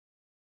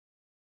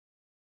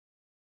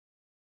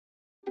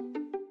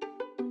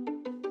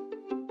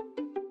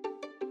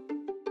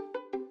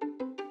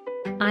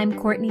I'm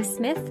Courtney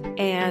Smith.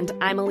 And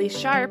I'm Elise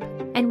Sharp.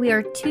 And we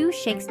are two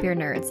Shakespeare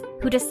nerds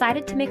who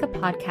decided to make a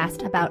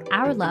podcast about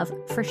our love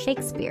for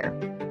Shakespeare.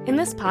 In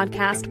this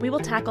podcast, we will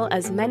tackle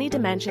as many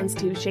dimensions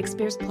to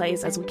Shakespeare's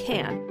plays as we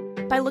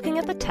can by looking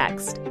at the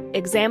text,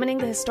 examining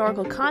the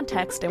historical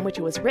context in which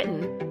it was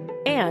written,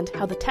 and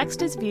how the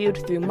text is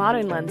viewed through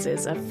modern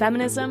lenses of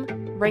feminism,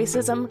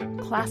 racism,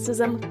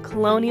 classism,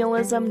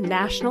 colonialism,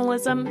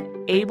 nationalism,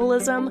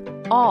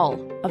 ableism,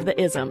 all of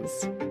the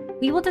isms.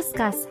 We will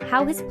discuss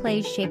how his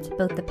plays shaped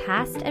both the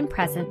past and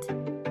present,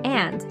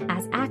 and,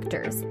 as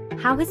actors,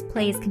 how his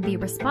plays can be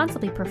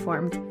responsibly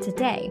performed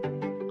today.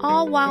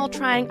 All while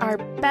trying our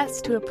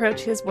best to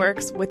approach his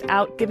works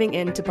without giving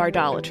in to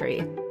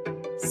bardolatry.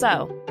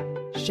 So,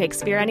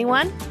 Shakespeare,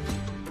 anyone?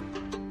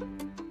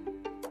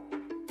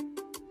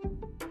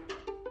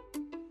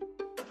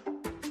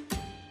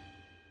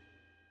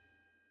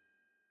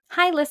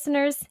 Hi,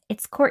 listeners.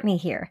 It's Courtney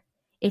here.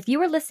 If you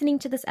are listening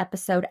to this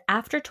episode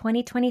after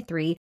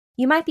 2023,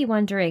 you might be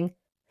wondering,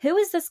 who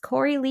is this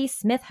Corey Lee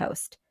Smith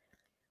host?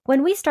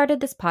 When we started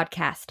this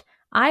podcast,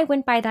 I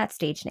went by that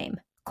stage name,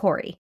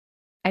 Corey.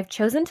 I've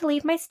chosen to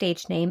leave my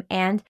stage name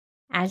and,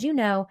 as you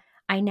know,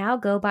 I now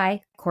go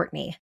by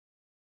Courtney.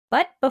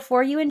 But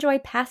before you enjoy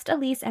past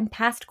Elise and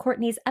past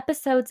Courtney's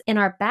episodes in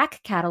our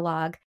back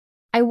catalog,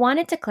 I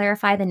wanted to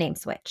clarify the name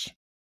switch.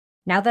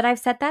 Now that I've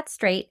set that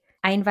straight,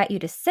 I invite you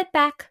to sit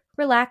back,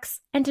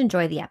 relax, and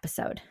enjoy the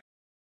episode.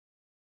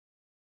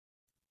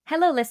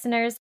 Hello,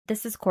 listeners.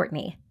 This is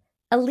Courtney.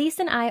 Elise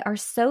and I are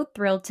so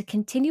thrilled to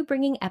continue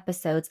bringing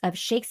episodes of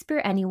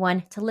Shakespeare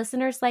Anyone to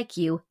listeners like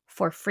you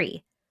for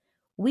free.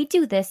 We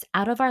do this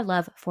out of our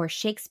love for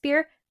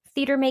Shakespeare,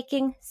 theater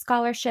making,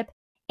 scholarship,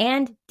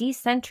 and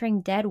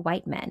decentering dead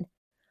white men.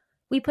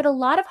 We put a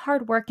lot of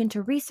hard work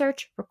into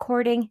research,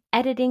 recording,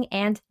 editing,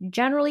 and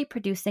generally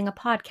producing a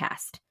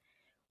podcast.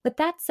 With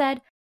that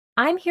said,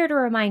 I'm here to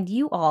remind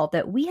you all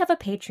that we have a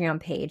Patreon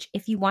page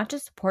if you want to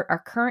support our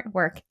current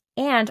work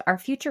and our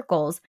future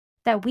goals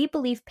that we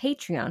believe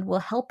Patreon will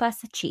help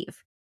us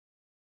achieve.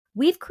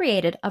 We've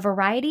created a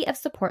variety of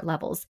support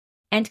levels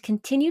and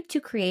continue to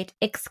create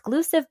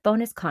exclusive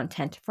bonus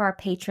content for our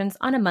patrons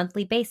on a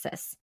monthly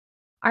basis.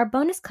 Our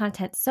bonus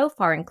content so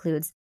far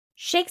includes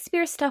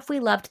Shakespeare Stuff We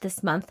Loved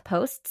This Month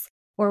posts,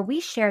 where we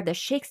share the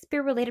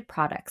Shakespeare-related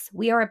products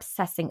we are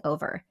obsessing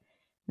over.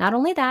 Not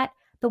only that,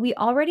 but we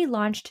already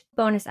launched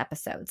bonus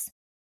episodes.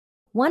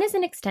 One is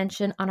an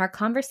extension on our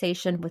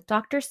conversation with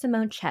Dr.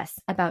 Simone Chess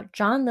about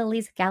John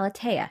Lilly's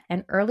Galatea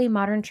and early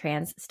modern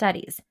trans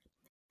studies.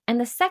 And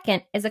the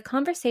second is a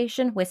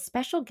conversation with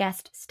special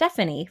guest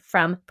Stephanie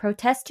from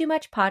Protest Too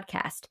Much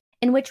podcast,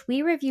 in which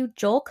we review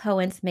Joel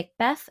Cohen's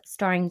Macbeth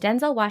starring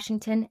Denzel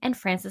Washington and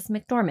Frances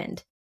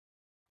McDormand.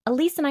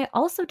 Elise and I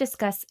also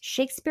discuss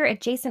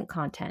Shakespeare-adjacent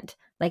content,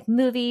 like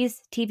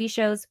movies, TV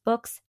shows,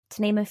 books,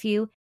 to name a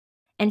few,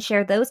 and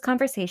share those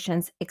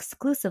conversations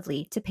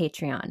exclusively to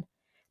Patreon.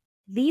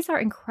 These are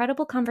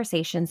incredible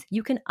conversations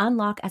you can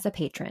unlock as a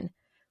patron.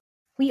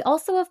 We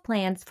also have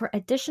plans for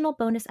additional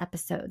bonus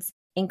episodes,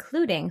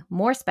 including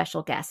more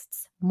special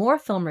guests, more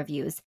film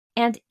reviews,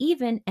 and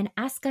even an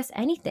Ask Us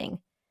Anything.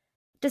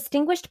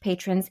 Distinguished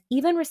patrons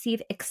even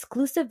receive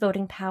exclusive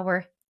voting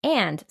power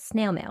and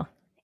snail mail.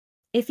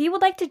 If you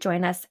would like to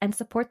join us and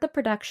support the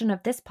production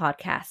of this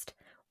podcast,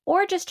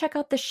 or just check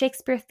out the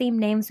Shakespeare-themed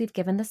names we've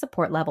given the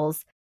support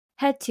levels,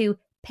 head to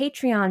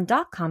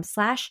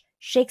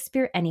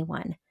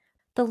patreon.com/ShakespeareAnyone.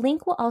 The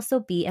link will also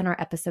be in our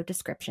episode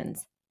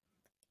descriptions.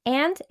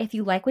 And if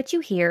you like what you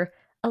hear,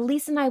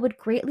 Elise and I would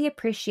greatly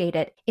appreciate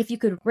it if you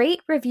could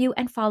rate, review,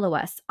 and follow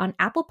us on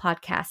Apple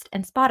Podcast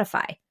and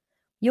Spotify.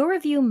 Your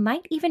review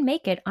might even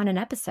make it on an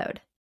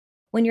episode.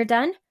 When you're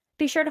done,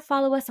 be sure to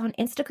follow us on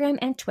Instagram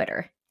and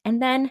Twitter,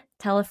 and then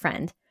tell a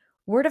friend.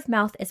 Word of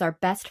mouth is our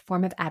best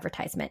form of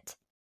advertisement.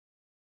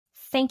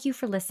 Thank you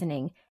for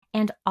listening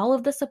and all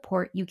of the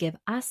support you give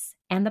us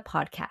and the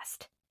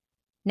podcast.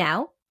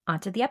 Now,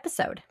 onto the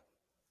episode.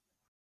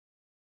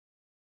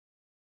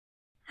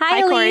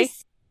 Hi,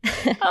 Elise.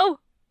 Corey. Oh,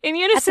 in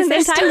unison At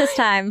the same time this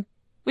time.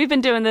 We've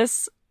been doing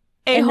this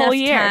a Enough whole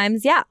year.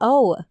 Times. Yeah.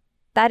 Oh,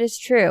 that is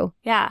true.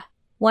 Yeah.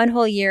 One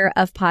whole year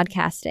of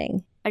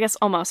podcasting. I guess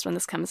almost when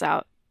this comes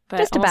out. But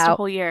Just almost about. A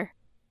whole year.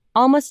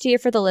 Almost a year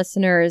for the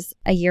listeners,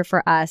 a year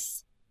for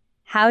us.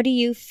 How do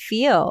you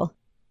feel?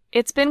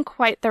 It's been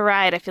quite the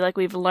ride. I feel like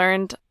we've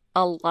learned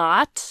a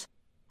lot,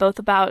 both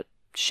about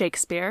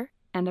Shakespeare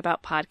and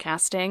about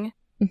podcasting.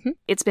 Mm-hmm.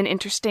 It's been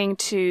interesting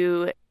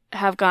to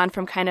have gone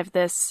from kind of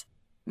this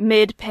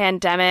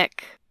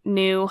mid-pandemic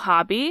new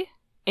hobby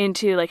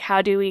into like,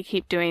 how do we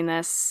keep doing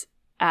this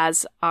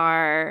as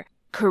our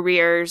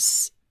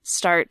careers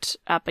start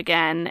up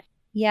again?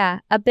 Yeah,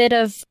 a bit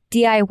of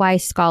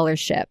DIY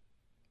scholarship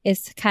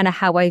is kind of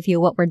how I view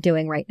what we're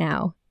doing right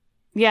now.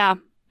 Yeah,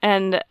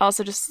 and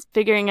also just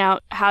figuring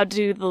out how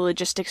do the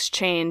logistics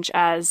change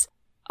as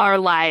our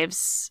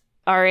lives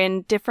are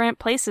in different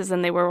places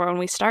than they were when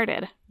we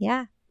started.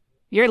 Yeah.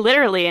 You're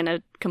literally in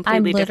a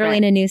completely different... I'm literally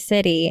in a new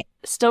city.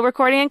 Still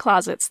recording in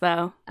closets,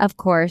 though. Of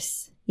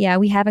course. Yeah,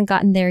 we haven't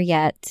gotten there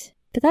yet.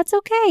 But that's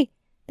okay.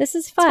 This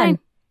is fun.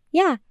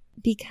 Yeah,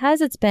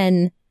 because it's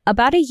been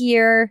about a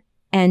year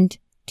and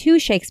 2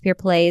 Shakespeare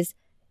plays,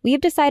 we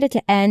have decided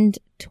to end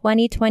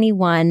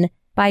 2021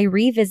 by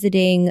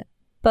revisiting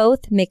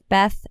both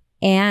Macbeth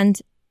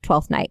and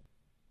Twelfth Night,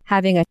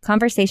 having a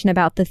conversation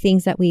about the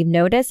things that we've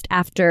noticed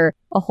after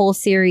a whole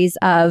series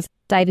of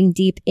diving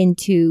deep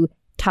into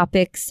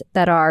topics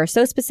that are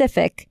so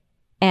specific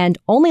and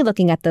only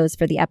looking at those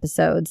for the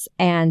episodes.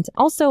 And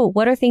also,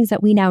 what are things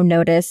that we now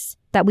notice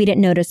that we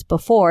didn't notice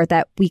before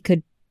that we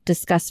could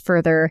discuss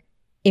further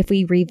if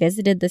we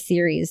revisited the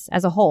series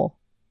as a whole?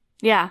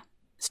 Yeah.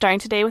 Starting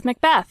today with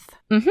Macbeth.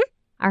 Mm-hmm.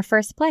 Our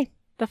first play.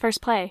 The first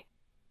play.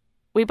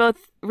 We both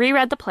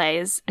reread the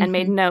plays and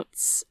made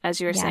notes, as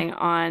you were saying,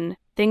 on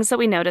things that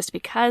we noticed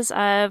because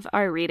of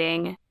our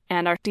reading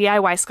and our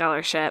DIY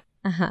scholarship.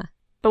 Uh-huh.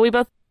 But we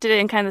both did it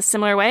in kind of a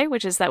similar way,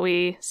 which is that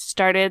we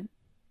started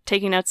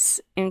taking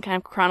notes in kind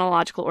of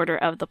chronological order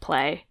of the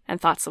play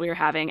and thoughts that we were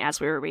having as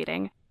we were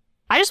reading.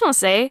 I just want to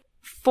say,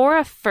 for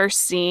a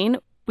first scene,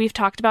 we've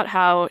talked about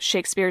how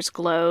Shakespeare's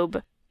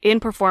Globe, in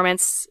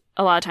performance,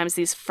 a lot of times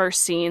these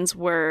first scenes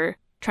were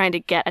trying to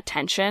get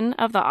attention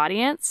of the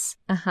audience.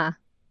 Uh-huh.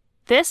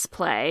 This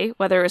play,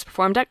 whether it was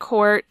performed at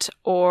court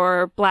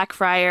or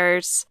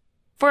Blackfriars,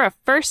 for a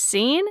first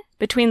scene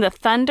between the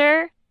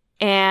thunder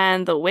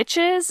and the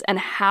witches and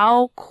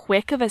how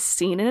quick of a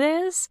scene it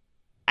is,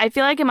 I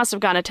feel like it must have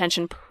gotten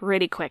attention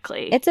pretty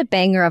quickly. It's a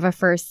banger of a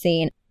first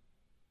scene.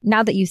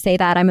 Now that you say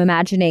that, I'm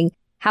imagining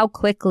how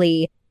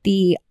quickly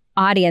the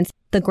audience,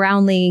 the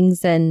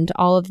groundlings and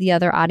all of the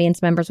other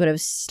audience members would have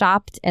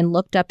stopped and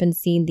looked up and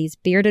seen these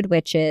bearded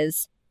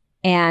witches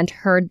and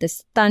heard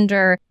this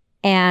thunder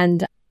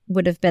and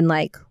would have been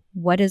like,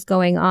 what is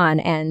going on?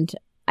 And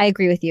I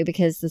agree with you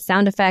because the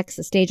sound effects,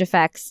 the stage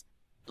effects.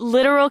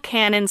 Literal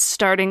canon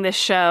starting this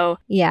show.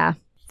 Yeah.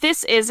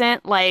 This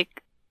isn't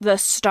like the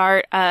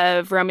start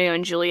of Romeo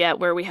and Juliet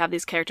where we have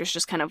these characters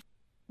just kind of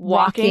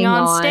walking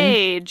on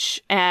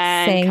stage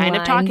and kind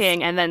of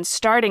talking and then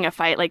starting a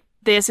fight. Like,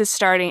 this is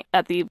starting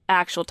at the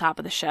actual top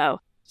of the show.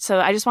 So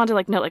I just wanted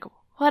to note,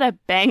 what a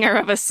banger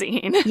of a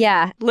scene.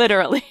 Yeah.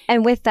 Literally.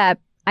 And with that,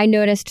 I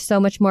noticed so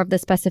much more of the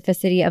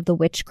specificity of the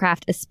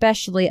witchcraft,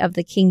 especially of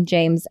the King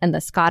James and the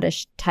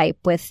Scottish type,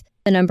 with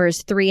the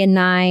numbers 3 and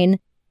 9,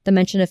 the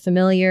mention of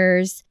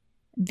familiars,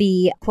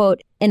 the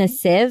quote, in a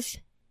sieve.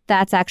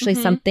 That's actually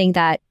something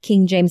that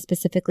King James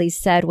specifically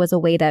said was a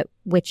way that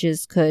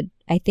witches could,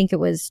 I think it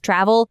was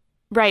travel.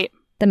 Right.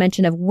 The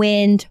mention of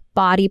wind,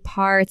 body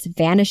parts,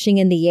 vanishing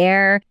in the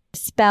air,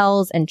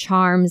 spells and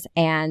charms,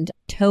 and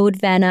toad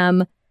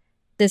venom.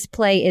 This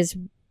play is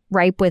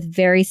ripe with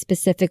very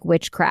specific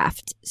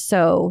witchcraft.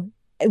 So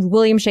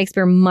William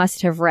Shakespeare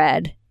must have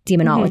read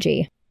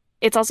demonology.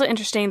 It's also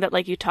interesting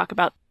that you talk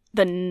about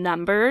the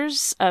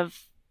numbers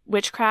of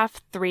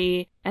witchcraft,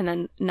 3 and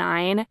then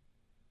 9.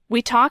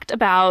 We talked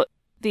about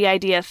the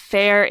idea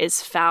fair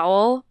is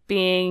foul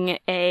being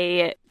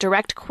a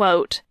direct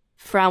quote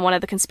from one of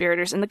the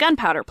conspirators in the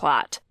gunpowder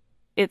plot.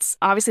 It's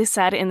obviously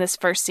said in this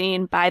first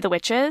scene by the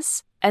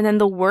witches, and then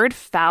the word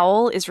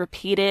foul is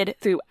repeated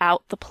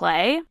throughout the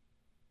play.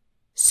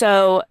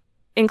 So,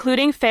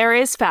 including fair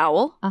is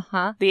foul,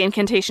 the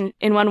incantation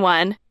in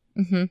 1-1,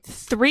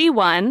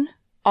 3-1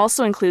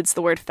 also includes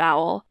the word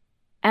foul,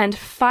 and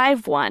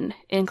 5-1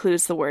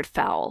 includes the word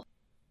foul.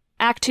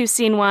 Act 2,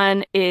 Scene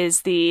 1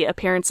 is the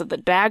appearance of the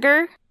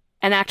dagger,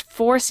 and Act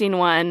 4, Scene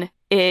 1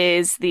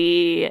 is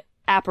the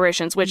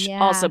apparitions, which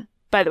also,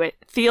 by the way,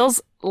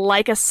 feels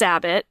like a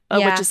sabbat, a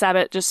witch's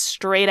sabbat, just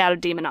straight out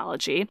of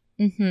demonology.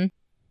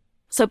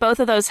 So both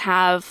of those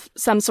have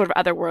some sort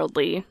of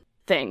otherworldly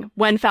thing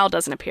when foul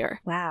doesn't appear.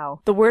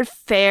 Wow. The word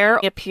fair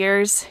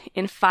appears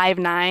in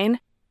 5-9,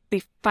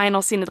 the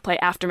final scene of the play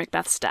after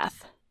Macbeth's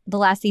death. The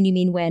last scene, you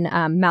mean when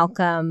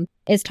Malcolm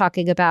is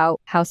talking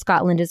about how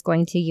Scotland is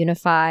going to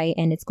unify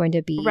and it's going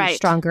to be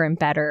stronger and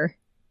better.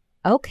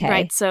 Okay.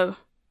 Right, so...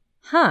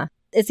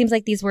 It seems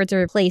like these words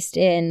are placed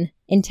in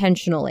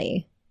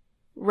intentionally.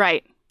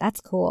 Right.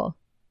 That's cool.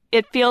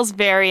 It feels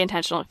very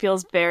intentional. It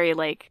feels very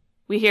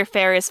we hear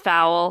fair is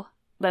foul,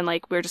 then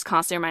we're just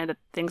constantly reminded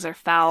that things are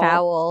foul.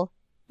 Foul.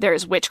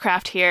 There's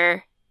witchcraft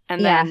here,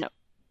 and then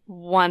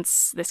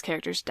once this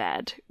character's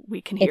dead,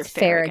 we can hear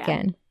fair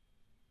again.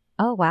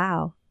 Oh,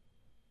 wow.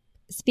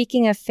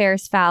 Speaking of fair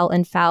is foul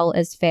and foul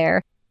is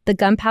fair, the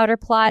gunpowder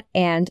plot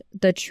and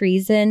the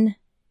treason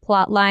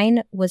plot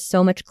line was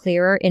so much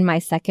clearer in my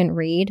second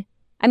read.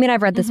 I mean,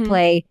 I've read this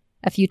play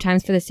a few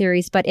times for the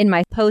series, but in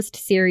my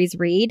post-series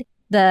read,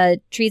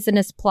 the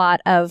treasonous plot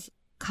of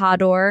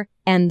Cawdor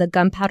and the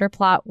gunpowder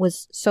plot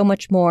was so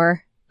much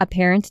more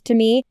apparent to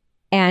me.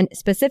 And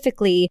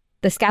specifically,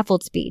 the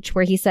scaffold speech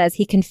where he says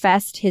he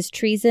confessed his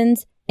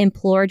treasons,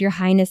 implored your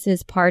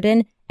highness's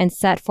pardon, and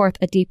set forth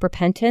a deep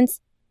repentance.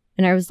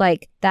 And I was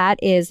like, that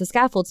is a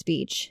scaffold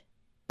speech.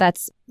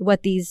 That's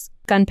what these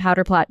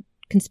gunpowder plot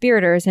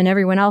conspirators and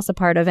everyone else a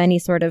part of any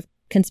sort of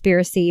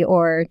conspiracy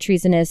or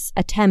treasonous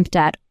attempt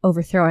at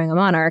overthrowing a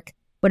monarch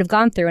would have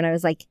gone through. And I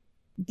was like,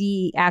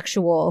 the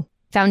actual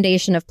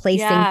foundation of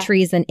placing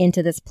treason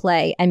into this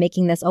play and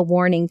making this a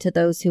warning to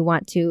those who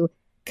want to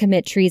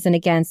commit treason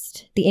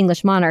against the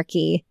English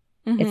monarchy.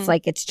 It's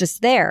like it's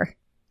just there.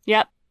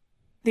 Yep.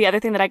 The other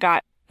thing that I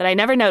got that I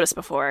never noticed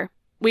before,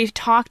 we've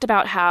talked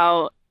about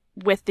how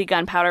with the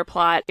gunpowder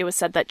plot, it was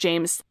said that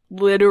James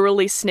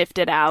literally sniffed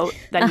it out,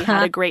 that he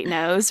had a great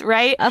nose,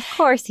 right? Of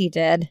course he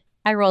did.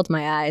 I rolled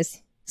my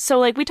eyes. So,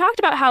 like, we talked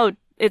about how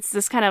it's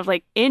this kind of,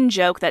 like,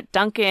 in-joke that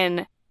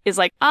Duncan is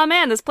like, oh,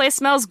 man, this place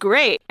smells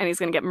great, and he's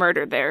going to get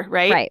murdered there,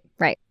 right?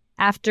 Right.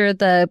 After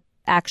the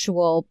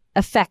actual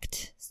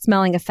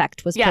smelling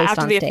effect was placed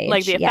on stage.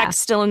 Like, the effect's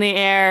still in the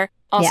air.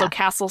 Also,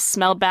 castles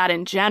smell bad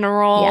in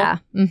general. Yeah.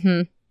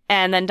 Mm-hmm.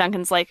 And then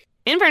Duncan's like,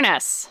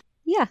 Inverness.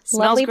 Yeah,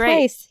 smells lovely great.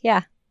 Place.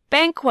 Yeah.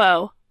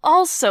 Banquo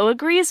also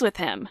agrees with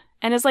him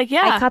and is like,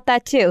 yeah. I caught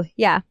that too.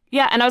 Yeah.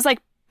 Yeah, and I was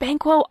like,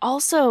 Banquo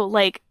also,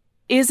 like,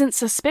 isn't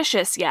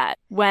suspicious yet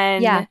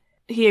when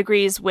he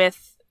agrees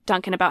with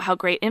Duncan about how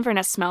great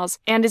Inverness smells,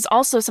 and is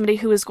also somebody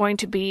who is going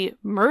to be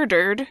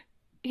murdered.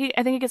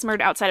 I think he gets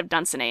murdered outside of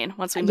Dunsinane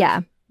once we move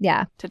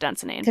to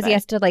Dunsinane. Because he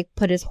has to, like,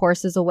 put his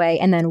horses away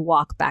and then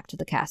walk back to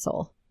the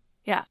castle.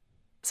 Yeah.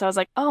 So I was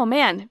like, oh,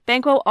 man,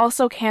 Banquo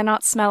also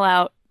cannot smell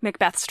out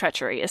Macbeth's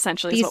treachery,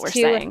 essentially, is what we're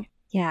saying.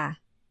 Yeah.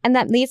 And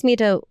that leads me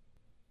to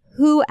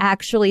who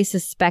actually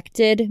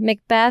suspected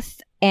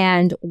Macbeth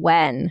and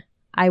when,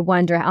 I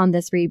wonder, on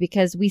this read,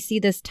 because we see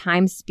this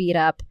time speed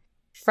up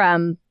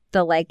from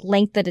the, like,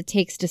 length that it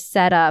takes to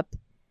set up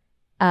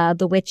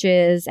the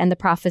witches and the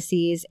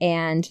prophecies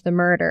and the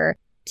murder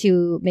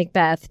to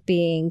Macbeth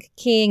being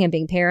king and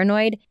being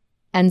paranoid.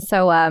 And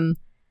so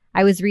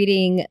I was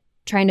reading,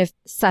 trying to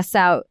suss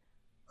out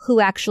who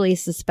actually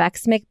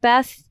suspects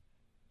Macbeth,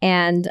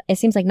 and it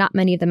seems like not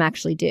many of them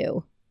actually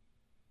do.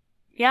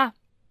 Yeah,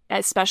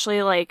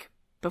 especially, like,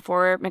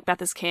 before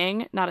Macbeth is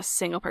king, not a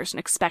single person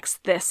expects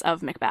this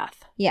of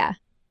Macbeth. Yeah.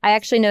 I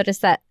actually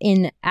noticed that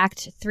in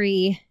Act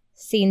 3,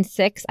 Scene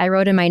 6, I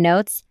wrote in my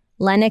notes,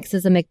 Lennox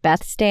is a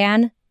Macbeth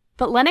stan.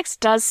 But Lennox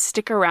does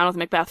stick around with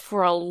Macbeth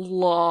for a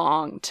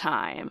long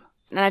time.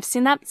 And I've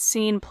seen that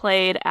scene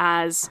played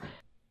as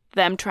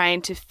them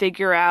trying to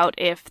figure out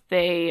if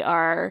they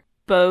are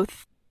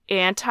both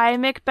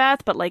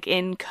anti-Macbeth, but, like,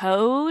 in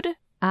code.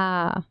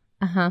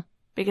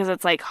 Because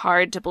it's, like,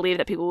 hard to believe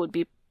that people would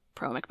be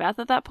pro-Macbeth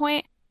at that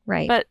point.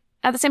 Right. But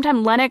at the same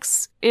time,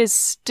 Lennox is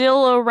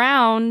still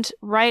around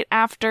right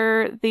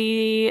after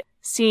the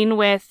scene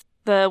with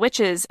the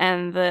witches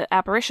and the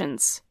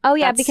apparitions. Oh,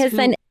 yeah, because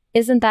then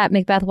isn't that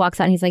Macbeth walks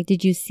out and he's like,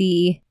 did you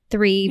see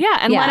 3? Yeah,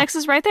 and Lennox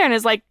is right there and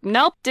is like,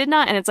 nope, did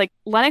not. And it's like,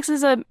 Lennox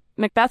is a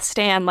Macbeth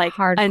stan, like,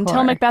 hardcore.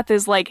 Until Macbeth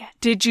is like,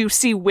 did you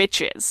see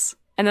witches?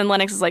 And then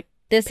Lennox is like,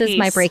 this is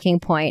my breaking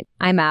point.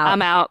 I'm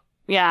out.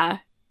 Yeah.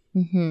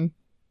 Mm-hmm.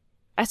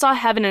 I saw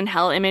heaven and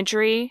hell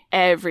imagery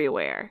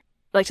everywhere.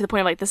 Like, to the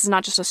point of, like, this is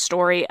not just a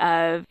story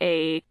of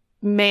a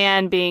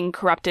man being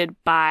corrupted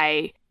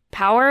by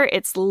power.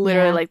 It's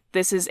literally like,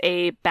 this is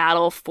a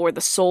battle for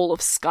the soul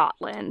of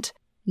Scotland.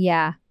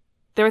 Yeah.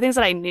 There were things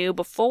that I knew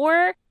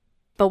before,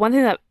 but one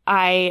thing that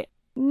I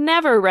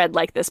never read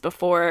like this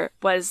before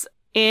was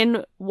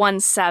in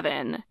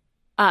 1-7.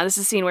 This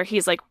is a scene where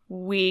he's like,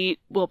 we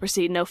will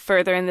proceed no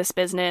further in this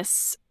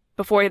business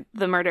before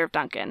the murder of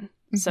Duncan.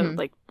 Mm-hmm. So,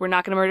 like, we're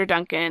not going to murder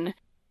Duncan.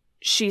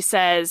 She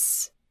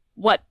says,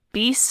 what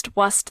beast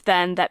wast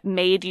then that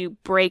made you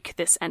break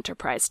this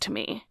enterprise to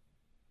me?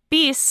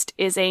 Beast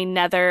is a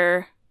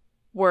nether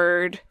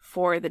word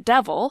for the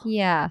devil.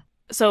 Yeah.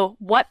 So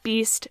what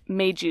beast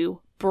made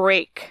you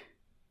break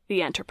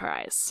the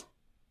enterprise?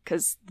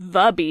 Because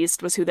the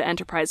beast was who the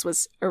enterprise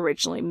was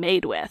originally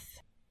made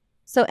with.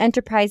 So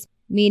enterprise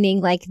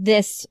meaning, like,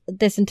 this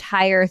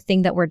entire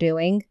thing that we're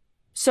doing?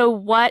 So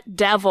what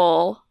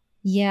devil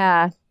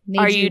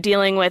are you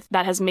dealing with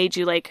that has made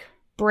you, like,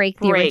 break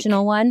the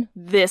original one?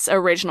 This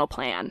original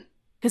plan.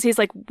 Because he's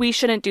like, we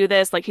shouldn't do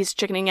this. Like, he's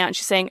chickening out, and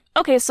she's saying,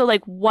 okay, so,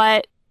 like,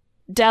 what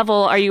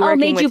devil are you working with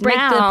now? Made you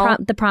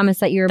break the promise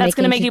that you were making that's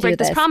going to make you break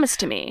this promise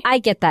to me. I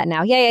get that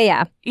now.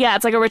 Yeah. Yeah,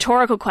 it's like a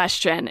rhetorical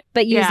question.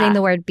 But using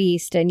the word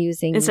beast and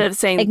using instead of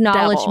saying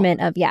acknowledgement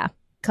devil. Of,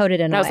 coded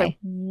in a way. I was like,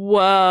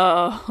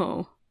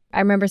 whoa. I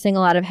remember seeing a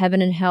lot of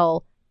heaven and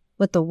hell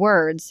with the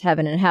words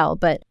heaven and hell,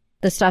 but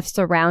the stuff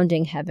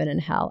surrounding heaven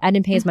and hell, I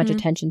didn't pay as much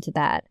attention to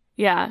that.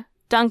 Yeah.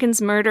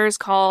 Duncan's murder is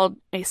called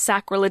a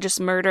sacrilegious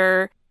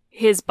murder.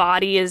 His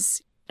body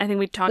is, I think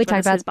we talked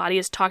about this, his body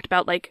is talked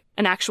about like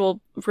an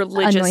actual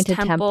religious anointed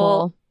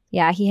temple.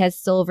 Yeah, he has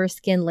silver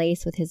skin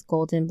lace with his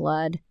golden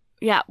blood.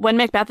 Yeah, when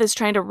Macbeth is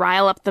trying to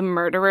rile up the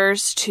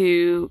murderers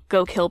to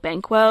go kill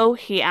Banquo,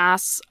 he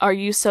asks, are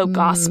you so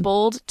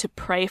gospeled to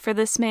pray for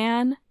this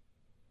man?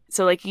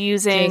 So, like,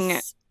 using...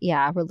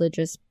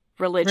 religion.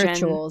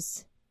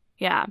 Rituals.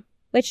 Yeah.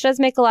 Which does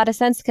make a lot of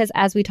sense because,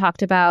 as we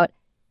talked about,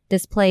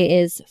 this play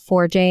is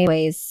for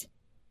James.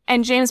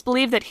 And James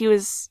believed that he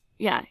was...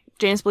 Yeah,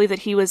 James believed that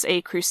he was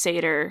a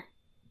crusader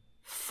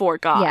for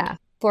God. Yeah,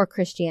 for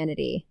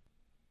Christianity.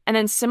 And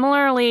then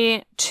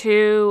similarly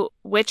to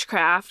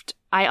witchcraft,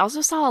 I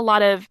also saw a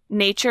lot of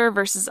nature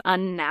versus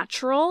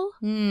unnatural.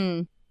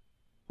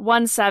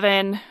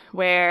 1-7,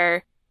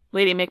 where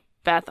Lady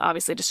Macbeth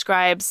obviously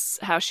describes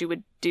how she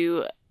would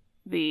do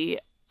the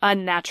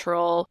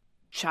unnatural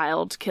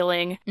child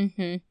killing.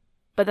 Mm-hmm.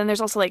 But then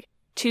there's also like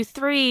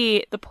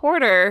 2-3, the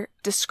porter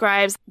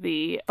describes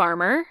the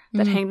farmer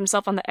that hanged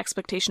himself on the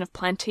expectation of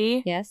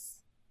plenty.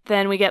 Yes.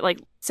 Then we get like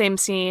same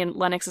scene,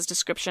 Lennox's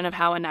description of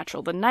how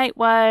unnatural the night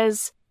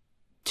was.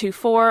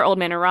 2-4, Old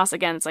Man and Ross,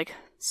 again, it's like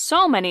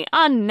so many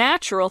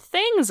unnatural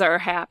things are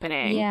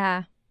happening.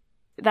 Yeah.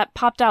 That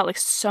popped out like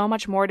so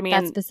much more to me. That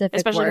and specific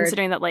especially word.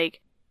 considering that like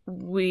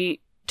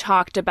we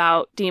talked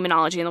about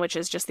demonology and the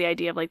witches, just the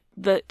idea of like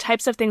the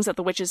types of things that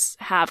the witches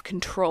have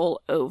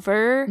control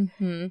over.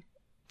 Mm-hmm.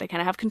 They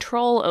kind of have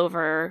control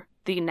over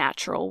the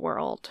natural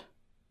world.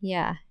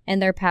 Yeah. And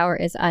their power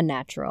is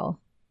unnatural.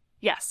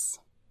 Yes.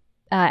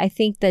 I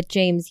think that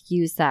James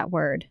used that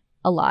word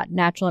a lot,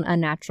 natural and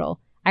unnatural.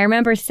 I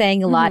remember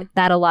saying a lot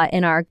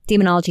in our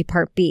Demonology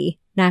Part B,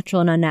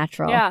 natural and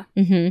unnatural. Yeah.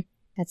 Mm-hmm.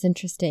 That's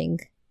interesting.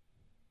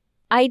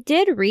 I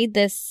did read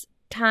this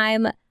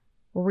time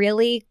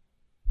really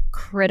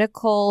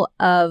critical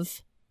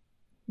of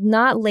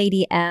not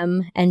Lady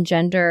M and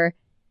gender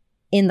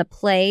in the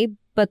play,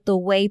 but the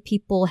way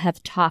people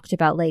have talked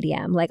about Lady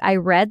M. Like, I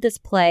read this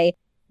play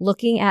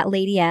looking at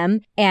Lady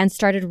M and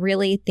started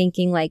really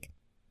thinking, like,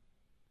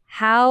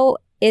 how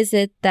is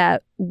it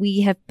that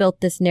we have built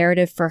this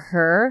narrative for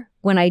her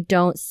when I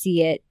don't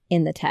see it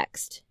in the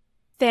text?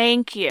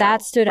 Thank you.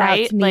 That stood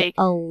out to me like,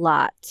 a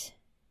lot.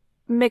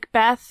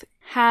 Macbeth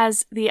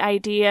has the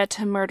idea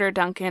to murder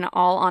Duncan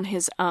all on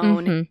his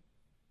own. Mm-hmm.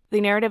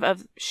 The narrative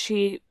of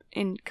she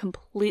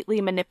completely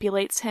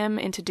manipulates him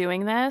into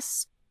doing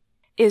this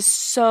is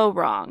so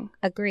wrong.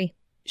 Agree.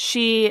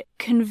 She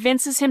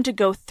convinces him to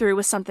go through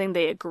with something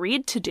they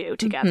agreed to do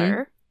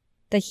together.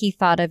 That he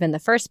thought of in the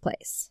first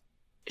place.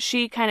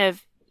 She kind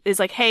of is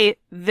like, hey,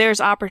 there's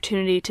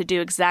opportunity to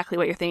do exactly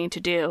what you're thinking to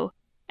do.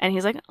 And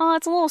he's like, oh,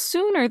 it's a little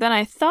sooner than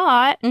I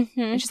thought.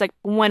 Mm-hmm. And she's like,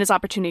 when is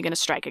opportunity going to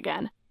strike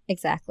again?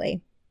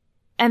 Exactly.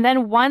 And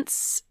then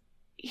once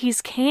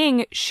he's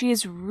king, she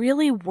is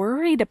really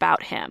worried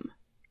about him.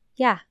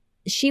 Yeah.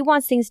 She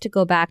wants things to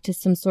go back to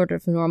some sort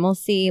of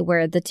normalcy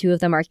where the two of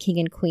them are king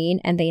and queen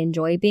and they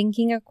enjoy being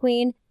king or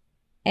queen.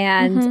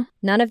 And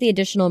none of the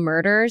additional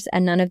murders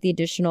and none of the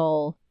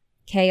additional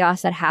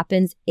chaos that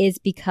happens is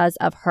because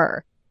of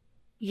her.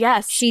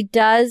 Yes. She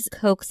does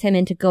coax him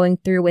into going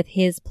through with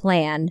his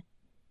plan,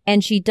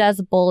 and she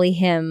does bully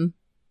him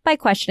by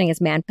questioning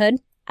his manhood.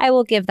 I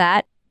will give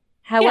that.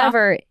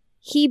 However,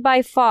 he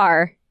by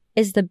far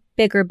is the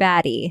bigger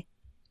baddie.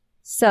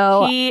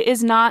 So he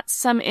is not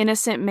some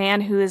innocent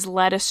man who is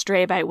led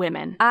astray by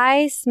women.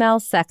 I smell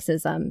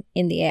sexism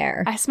in the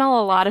air. I smell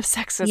a lot of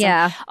sexism.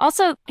 Yeah.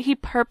 Also, he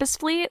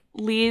purposefully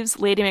leaves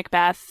Lady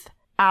Macbeth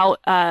out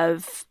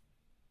of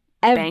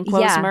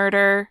Banquo's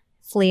murder.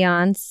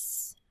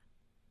 Fleance.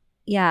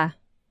 Yeah.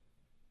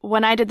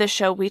 When I did this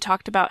show, we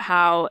talked about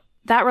how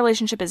that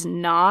relationship is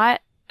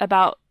not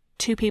about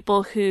two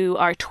people who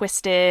are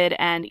twisted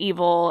and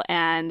evil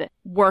and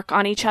work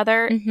on each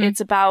other. It's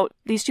about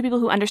these two people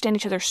who understand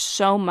each other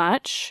so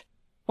much.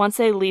 Once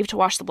they leave to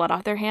wash the blood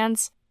off their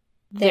hands,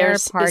 they're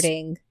there's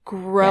parting. This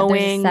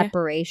growing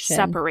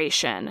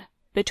separation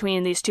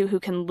between these two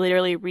who can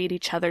literally read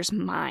each other's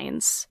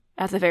minds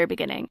at the very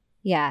beginning.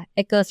 Yeah,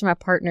 it goes from a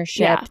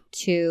partnership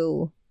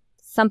to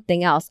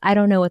something else. I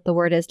don't know what the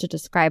word is to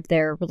describe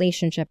their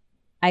relationship.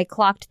 I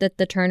clocked that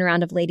the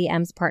turnaround of Lady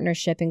M's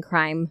partnership in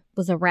crime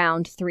was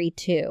around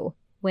 3-2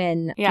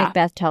 when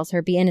Macbeth tells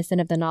her, be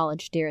innocent of the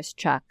knowledge, dearest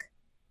Chuck.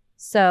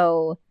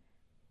 So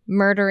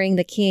murdering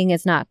the king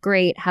is not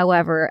great.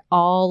 However,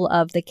 all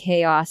of the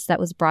chaos that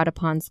was brought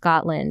upon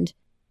Scotland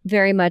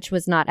very much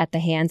was not at the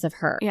hands of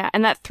her. Yeah,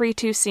 and that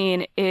 3-2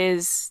 scene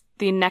is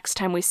the next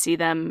time we see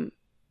them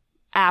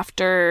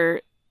after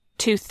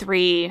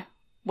 2-3,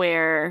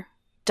 where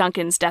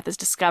Duncan's death is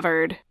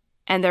discovered.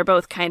 And they're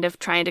both kind of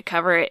trying to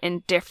cover it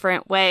in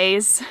different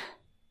ways.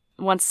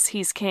 Once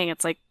he's king,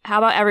 it's like, how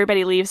about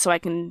everybody leave so I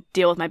can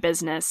deal with my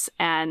business?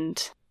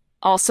 And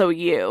also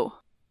you,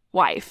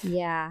 wife.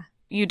 Yeah.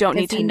 You don't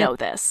need to know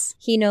this.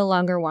 He no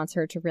longer wants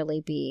her to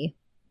really be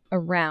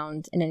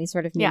around in any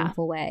sort of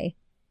meaningful way.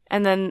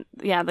 And then,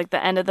 like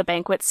the end of the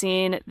banquet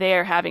scene, they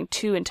are having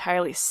two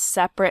entirely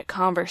separate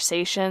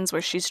conversations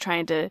where she's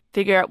trying to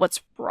figure out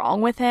what's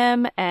wrong with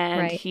him.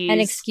 And he's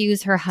and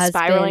excuse her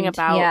husband. Spiraling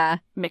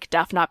about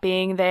Macduff not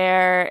being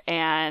there.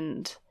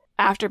 And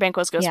after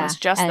Banquo's Ghost, when it's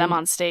just them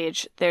on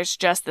stage, there's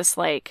just this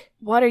like,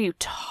 what are you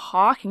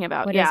talking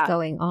about? What is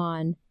going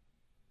on?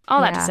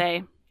 All that to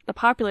say, the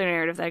popular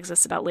narrative that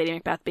exists about Lady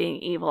Macbeth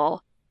being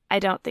evil, I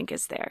don't think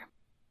is there.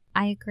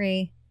 I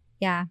agree.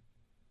 Yeah.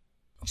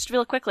 Just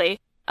real quickly.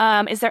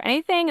 Is there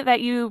anything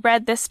that you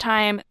read this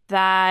time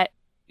that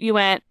you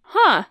went,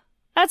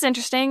 that's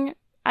interesting.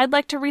 I'd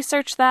like to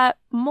research that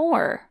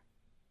more?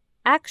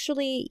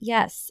 Actually,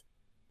 yes.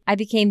 I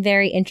became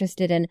very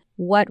interested in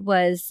what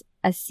was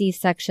a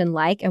C-section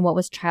like and what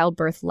was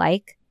childbirth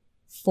like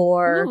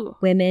for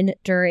women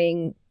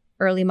during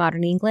early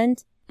modern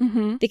England.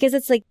 Because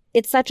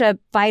it's such a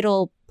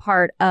vital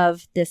part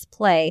of this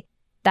play.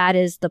 That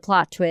is the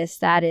plot twist.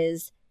 That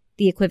is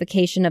the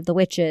equivocation of the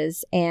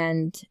witches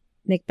and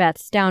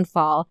Macbeth's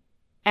downfall.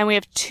 And we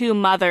have two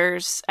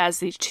mothers as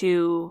the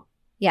two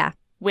Yeah.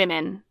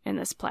 women in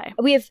this play.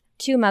 We have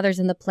two mothers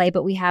in the play,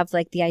 but we have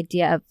like the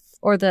idea of,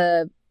 or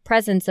the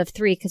presence of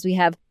three, because we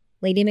have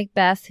Lady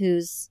Macbeth,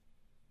 whose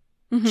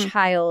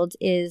child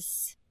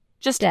is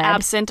just dead.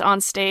 absent on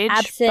stage.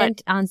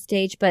 On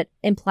stage, but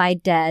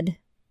implied dead.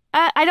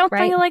 I don't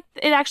Right? feel like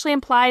it actually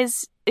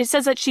implies, it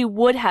says that she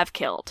would have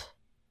killed.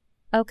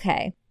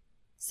 Okay.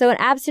 So an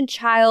absent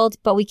child,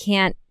 but we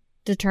can't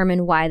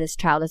determine why this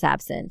child is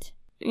absent.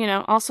 You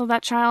know, also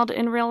that child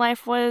in real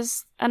life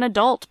was an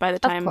adult by the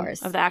time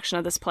course. of the action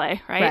of this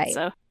play, right? Right.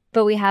 So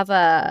But we have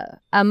a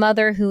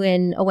mother who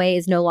in a way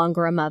is no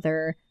longer a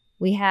mother.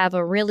 We have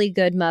a really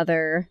good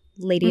mother,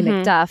 Lady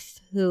Macduff,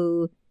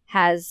 who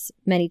has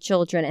many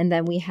children. And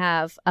then we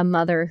have a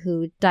mother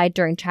who died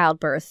during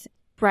childbirth.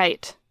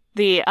 right.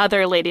 The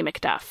other Lady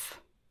Macduff.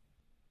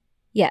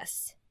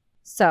 Yes.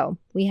 So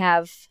we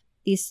have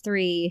these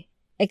three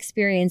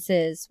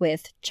experiences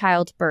with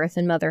childbirth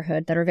and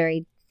motherhood that are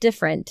very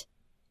different.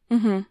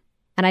 Mm-hmm.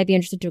 And I'd be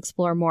interested to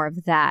explore more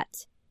of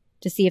that,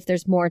 to see if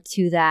there's more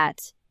to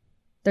that.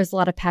 There's a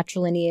lot of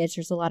patrilineage.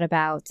 There's a lot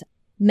about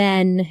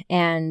men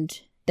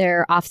and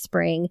their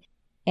offspring.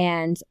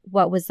 And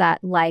what was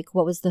that like?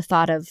 What was the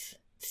thought of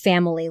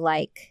family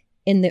like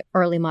in the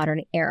early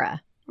modern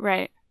era?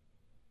 Right.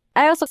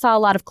 I also saw a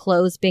lot of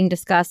clothes being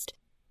discussed,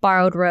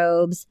 borrowed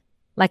robes,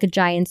 like a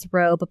giant's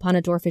robe upon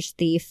a dwarfish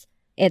thief.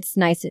 It's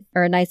nice,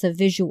 or a nice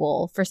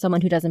visual for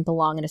someone who doesn't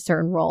belong in a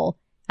certain role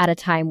at a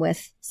time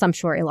with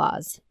sumptuary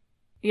laws.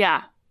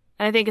 Yeah.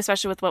 And I think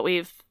especially with what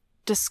we've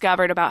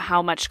discovered about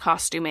how much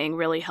costuming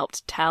really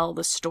helped tell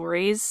the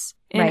stories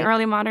in Right.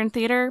 early modern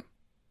theater.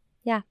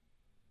 Yeah.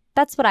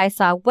 That's what I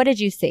saw. What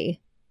did you see?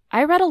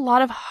 I read a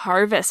lot of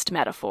harvest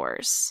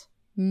metaphors.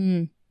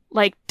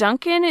 Like,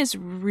 Duncan is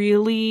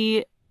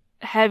really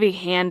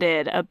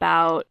heavy-handed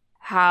about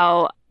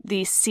how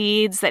the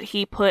seeds that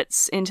he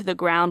puts into the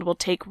ground will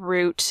take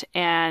root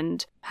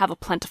and have a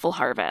plentiful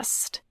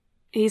harvest.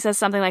 He says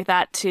something like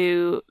that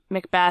to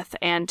Macbeth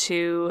and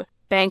to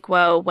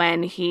Banquo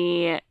when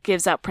he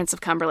gives up Prince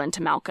of Cumberland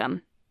to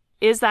Malcolm.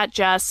 Is that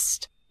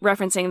just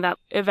referencing that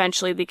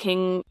eventually the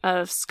King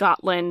of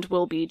Scotland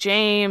will be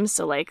James?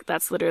 So, like,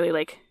 that's literally,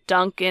 like,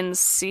 Duncan's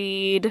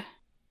seed.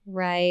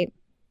 Right.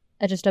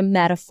 Just a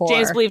metaphor.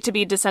 James believed to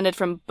be descended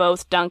from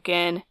both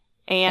Duncan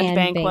and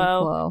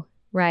Banquo.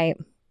 Right.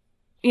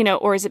 You know,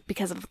 or is it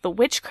because of the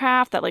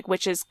witchcraft that, like,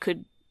 witches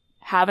could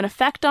have an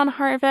effect on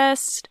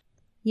harvest?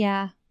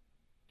 Yeah.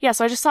 Yeah,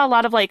 so I just saw a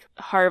lot of, like,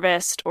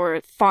 harvest or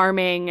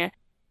farming,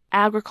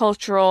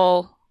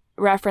 agricultural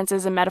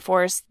references and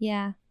metaphors.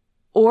 Yeah.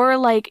 Or,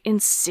 like, in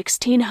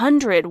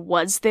 1600,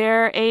 was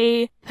there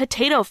a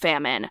potato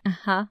famine?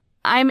 Uh-huh.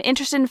 I'm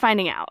interested in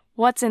finding out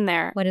what's in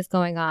there. What is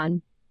going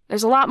on?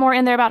 There's a lot more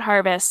in there about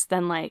harvest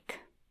than, like,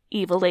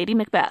 evil Lady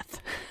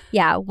Macbeth.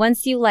 Yeah.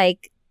 Once you,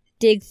 like,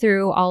 dig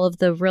through all of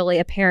the really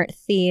apparent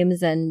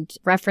themes and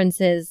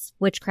references,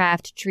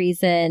 witchcraft,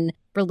 treason,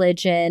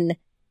 religion,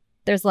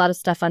 there's a lot of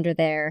stuff under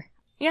there.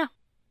 Yeah.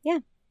 Yeah.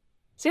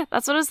 So yeah,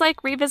 that's what it was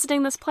like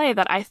revisiting this play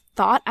that I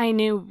thought I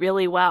knew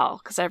really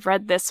well, because I've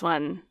read this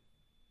one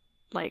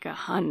like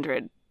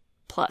 100+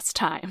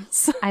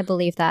 times. I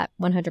believe that.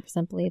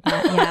 100% believe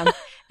that. Yeah.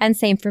 And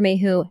same for me,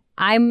 who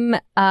I'm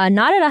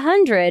not at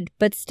 100,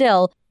 but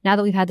still, now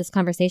that we've had this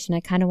conversation, I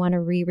kind of want to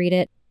reread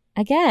it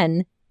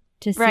again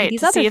to see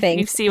these other if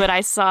things. you see what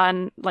I saw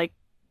in, like,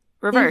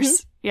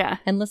 reverse. Yeah.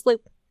 Endless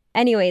loop.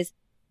 Anyways,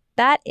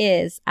 that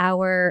is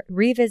our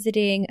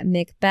Revisiting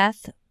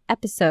Macbeth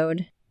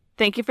episode.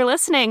 Thank you for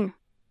listening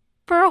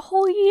for a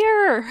whole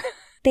year.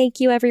 Thank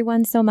you,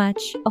 everyone, so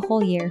much. A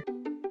whole year.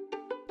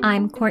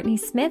 I'm Courtney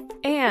Smith.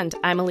 And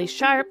I'm Elise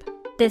Sharp.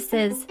 This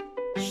is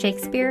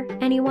Shakespeare,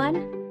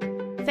 Anyone?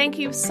 Thank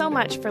you so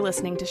much for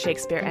listening to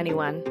Shakespeare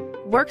Anyone.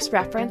 Works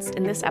referenced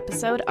in this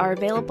episode are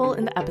available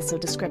in the episode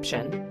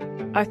description.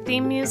 Our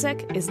theme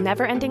music is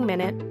Never Ending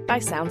Minute by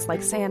Sounds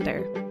Like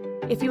Sander.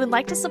 If you would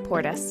like to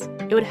support us,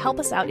 it would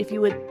help us out if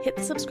you would hit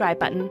the subscribe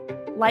button,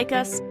 like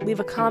us, leave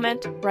a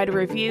comment, write a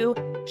review,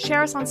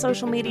 share us on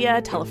social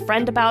media, tell a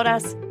friend about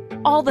us,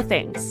 all the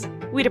things.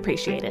 We'd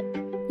appreciate it.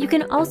 You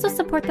can also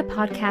support the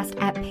podcast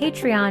at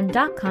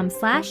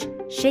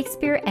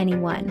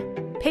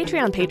patreon.com/ShakespeareAnyone.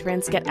 Patreon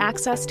patrons get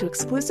access to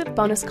exclusive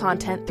bonus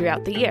content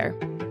throughout the year.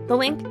 The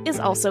link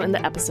is also in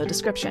the episode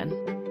description.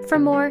 For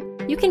more,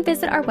 you can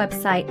visit our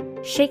website,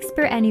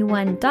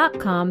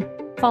 ShakespeareAnyone.com,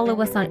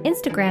 follow us on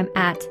Instagram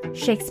at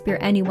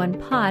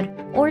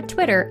ShakespeareAnyonePod, or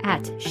Twitter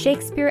at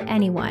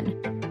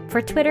ShakespeareAnyone.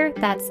 For Twitter,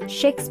 that's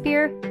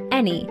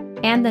ShakespeareAny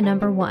and the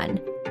number 1.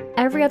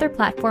 Every other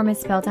platform is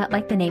spelled out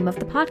like the name of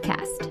the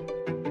podcast.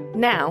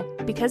 Now,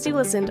 because you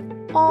listened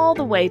all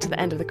the way to the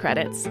end of the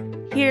credits,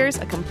 here's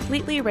a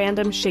completely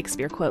random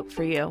Shakespeare quote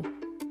for you.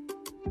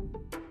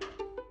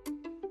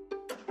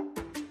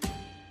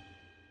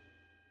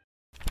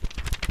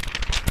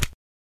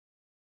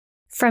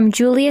 From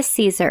Julius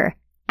Caesar,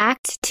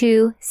 Act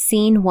 2,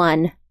 Scene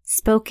 1,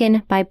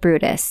 spoken by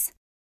Brutus.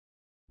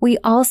 We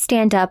all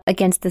stand up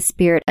against the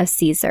spirit of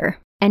Caesar.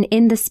 and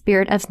in the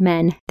spirit of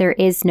men there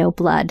is no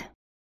blood.